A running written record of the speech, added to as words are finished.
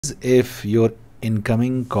If your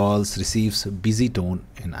incoming calls receives busy tone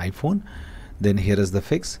in iPhone, then here is the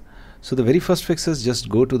fix. So the very first fix is just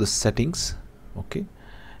go to the settings, okay,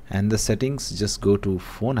 and the settings, just go to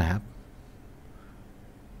phone app,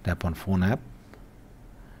 tap on phone app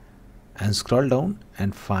and scroll down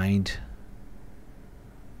and find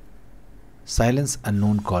silence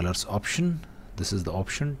unknown callers option. This is the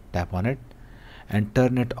option, tap on it and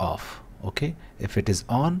turn it off. Okay, if it is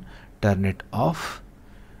on, turn it off,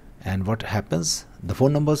 and what happens, the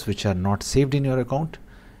phone numbers which are not saved in your account,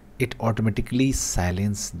 it automatically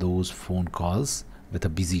silence those phone calls with a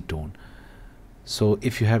busy tone. So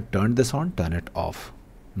if you have turned this on, turn it off.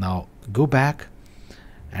 Now go back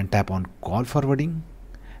and tap on call forwarding,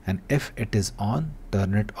 and if it is on,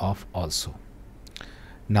 turn it off also.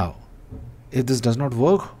 Now if this does not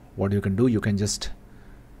work, what you can do, you can just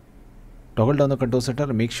toggle down the control center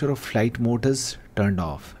and make sure flight mode is turned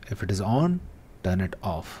off. If it is on, turn it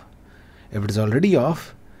off. If it is already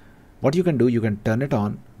off, what you can do, you can turn it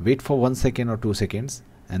on, wait for 1 second or 2 seconds,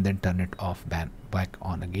 and then turn it off, back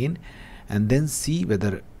on again, and then see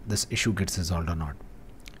whether this issue gets resolved or not.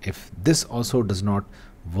 If this also does not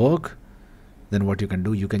work, then what you can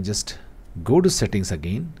do, you can just go to settings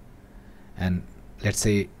again, and let's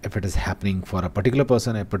say if it is happening for a particular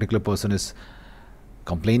person is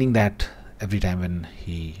complaining that every time when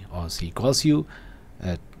he or she calls you,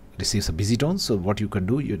 receives a busy tone. So what you can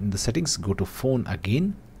do, you in the settings, go to phone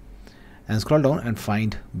again and scroll down and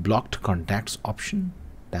find blocked contacts option,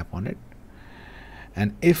 tap on it,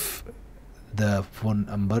 and if the phone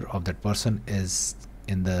number of that person is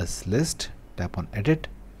in this list, tap on edit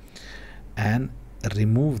and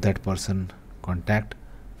remove that person contact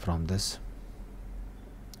from this,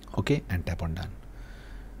 okay, and tap on done,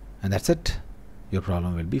 and that's it. Your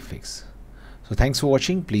problem will be fixed. So thanks for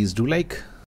watching. Please do like,